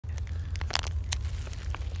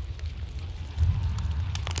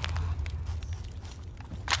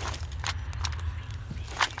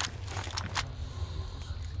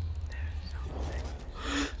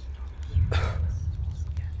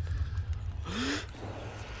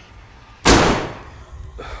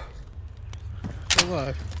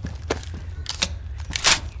alive.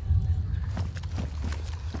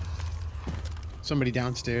 Somebody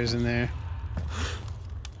downstairs in there.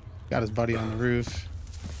 Got his buddy on the roof.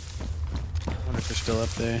 Wonder if they're still up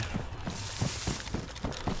there.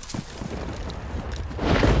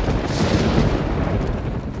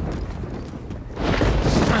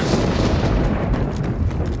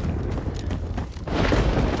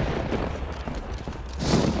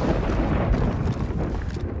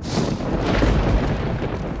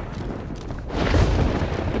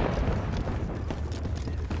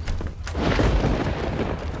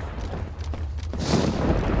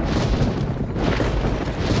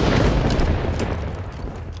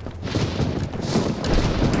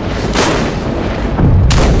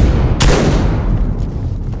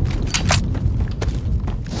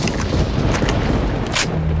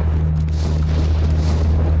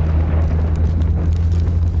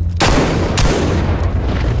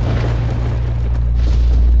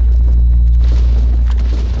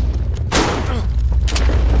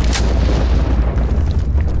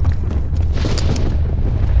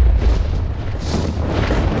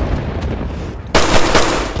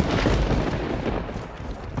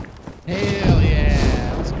 Hell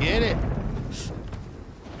yeah, let's get it.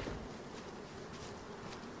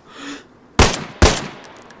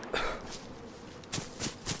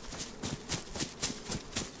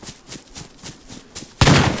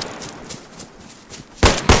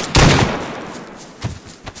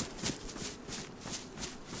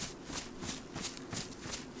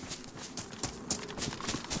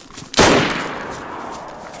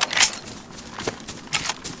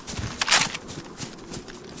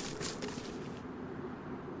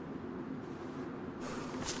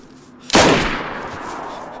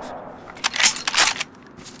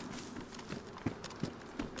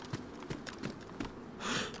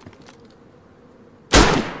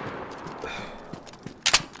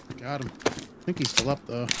 Got him. I think he's still up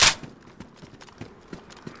though.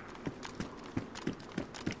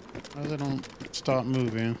 Oh, they don't stop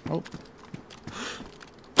moving. Oh.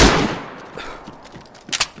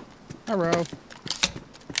 Hello.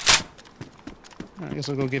 I guess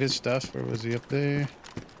I'll go get his stuff. Or was he up there?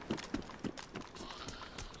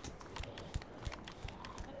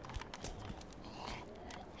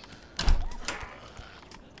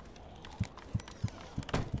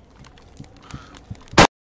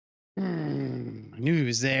 I knew he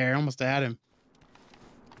was there. I almost had him.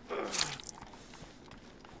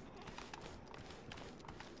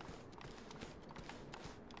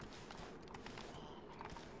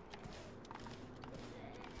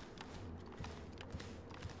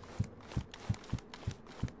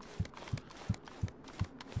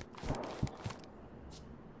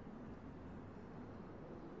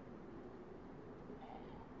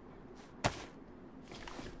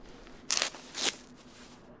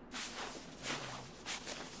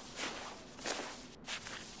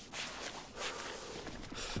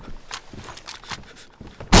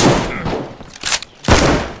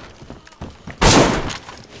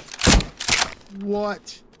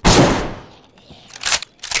 What?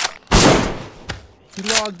 He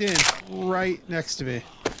logged in right next to me.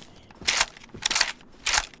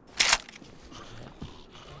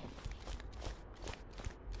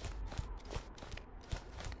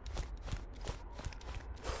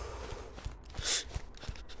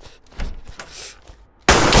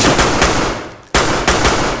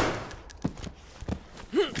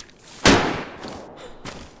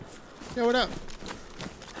 Yo, what up?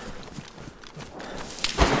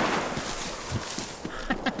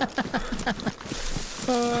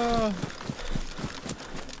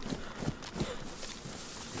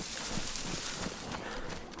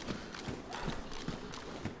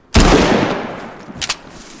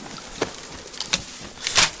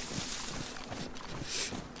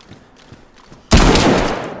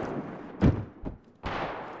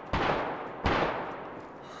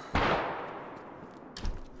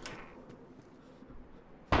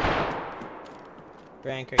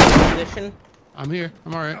 Frank, are you in position? I'm here.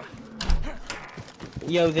 I'm alright.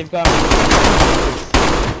 Yo, they've got...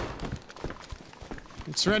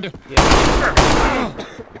 Surrender. Yeah.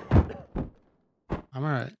 I'm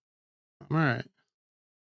alright. I'm alright.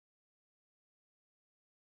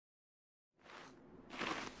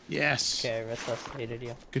 Yes. Okay, I resuscitated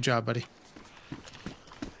you. Good job, buddy.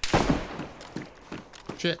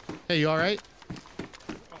 Shit. Hey, you alright?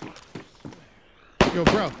 Yo,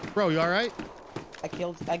 bro, you alright? I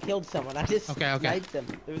killed someone. I just okay. sniped him.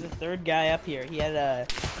 There was a third guy up here. He had a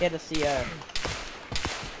CR.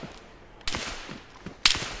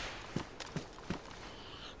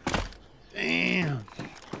 Damn.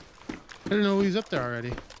 I didn't know he was up there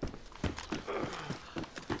already.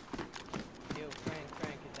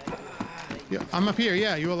 Yeah, I'm up here.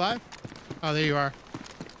 Yeah, you alive? Oh, there you are.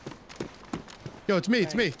 Yo, it's me.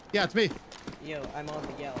 It's me. Yeah, it's me. Yo, I'm on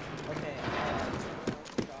the yell. Okay.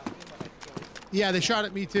 Yeah, they shot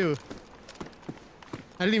at me too.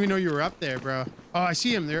 I didn't even know you were up there, bro. Oh, I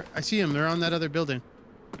see him there. I see him. They're on that other building.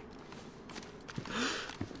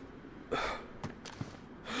 Yo,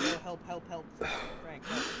 help, help, help. Frank,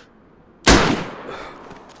 help.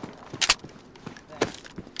 Thanks.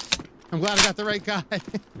 I'm glad I got the right guy.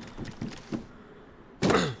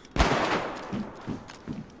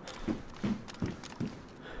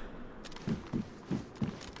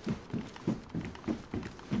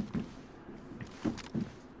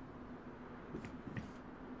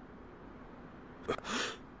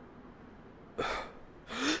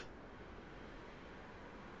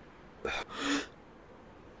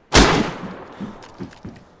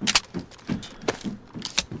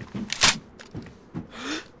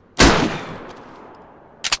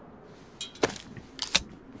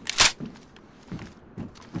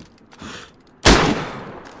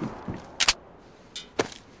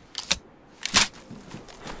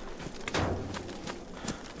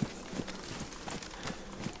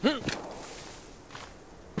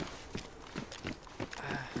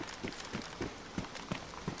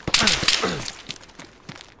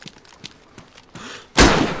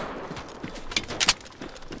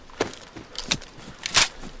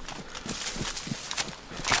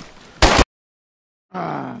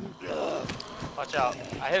 Watch out.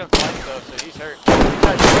 I hit him twice though, so he's hurt.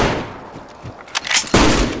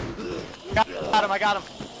 Got him, I got him.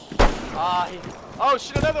 Oh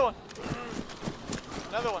shit, another one.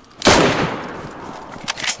 Another one.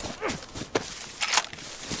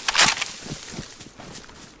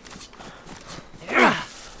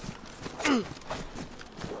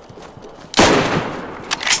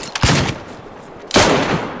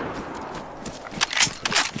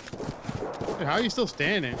 Dude, how are you still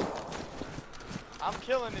standing? I'm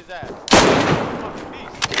killing his ass. Fucking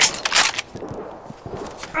beast.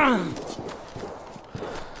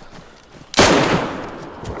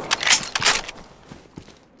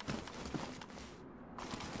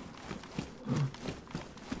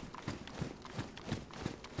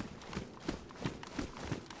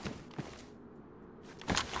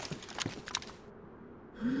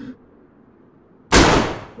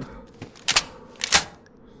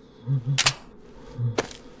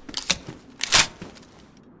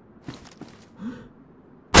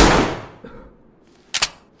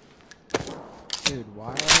 Dude,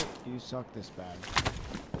 why do you suck this bad?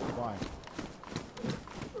 Why?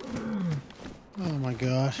 Oh my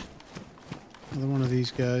gosh. Another one of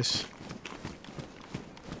these guys.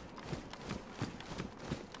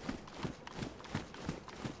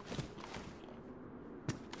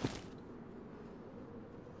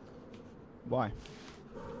 Why?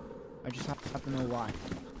 I just have to know why.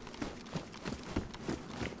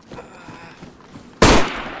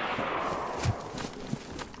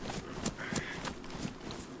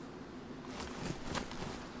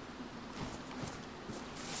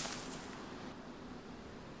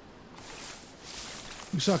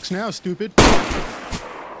 Who sucks now, stupid?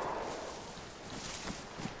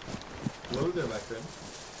 Hello there, my friend.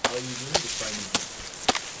 How are you doing this fine evening?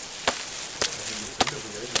 I think your friend over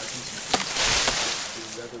there is knocking some keys.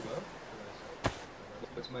 Doing rather well.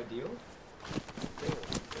 What's my deal?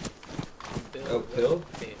 Oh, pill?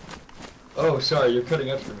 Oh, sorry, you're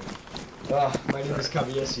cutting up for me. My name is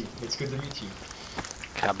Kabiesi. It's good to meet you.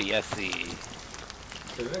 Kabiesi.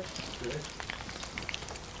 Correct.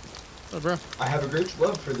 Oh, bro. I have a great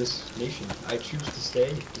love for this nation. I choose to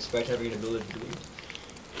stay despite having an ability to leave.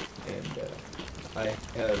 And I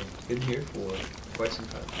have been here for quite some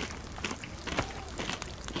time.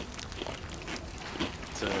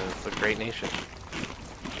 It's a great nation.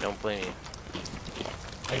 Don't blame you.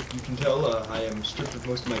 You can tell I am stripped of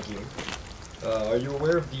most of my gear. Are you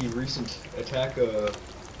aware of the recent attack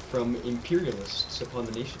from imperialists upon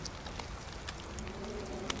the nation?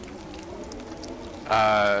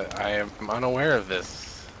 I am unaware of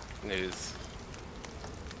this news.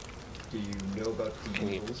 Do you know about the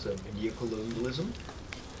evils of neocolonialism?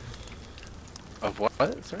 Of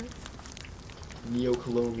what? Sorry?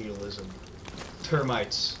 Neocolonialism.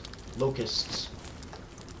 Termites. Locusts.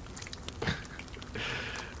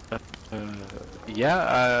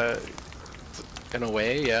 Yeah, in a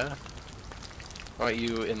way, yeah. Why don't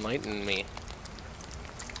you enlighten me?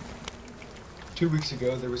 2 weeks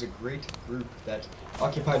ago, there was a great group that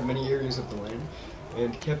occupied many areas of the land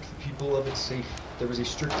and kept the people of it safe. There was a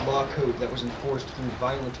strict law code that was enforced through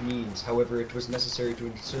violent means. However, it was necessary to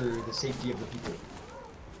ensure the safety of the people.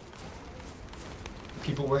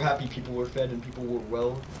 People were happy, people were fed, and people were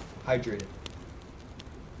well hydrated.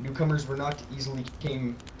 Newcomers were not easily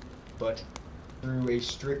came, but through a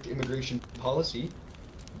strict immigration policy,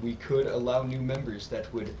 we could allow new members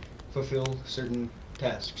that would fulfill certain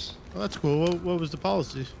tasks. Well, that's cool. What was the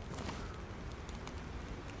policy?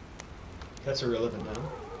 That's irrelevant now.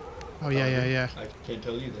 Oh, yeah. I can't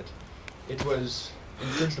tell you that. It was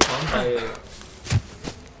infringed upon by a...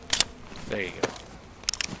 There you go.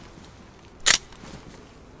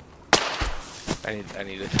 I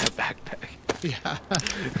needed that backpack. Yeah.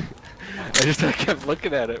 I kept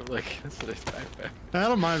looking at it like, that's a nice backpack. I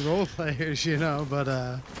don't mind role players, you know, but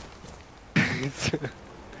Yeah, he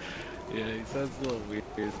sounds a little weird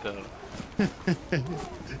though.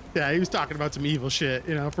 yeah, he was talking about some evil shit.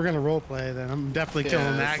 You know, if we're gonna role play, then I'm definitely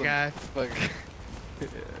killing that guy. Fuck.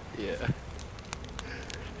 Yeah.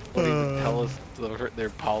 What do you tell us their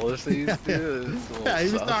policies, dude? Yeah,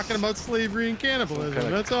 he was talking about slavery and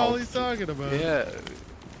cannibalism. That's all he's talking about. Yeah.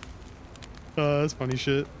 That's funny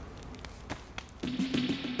shit.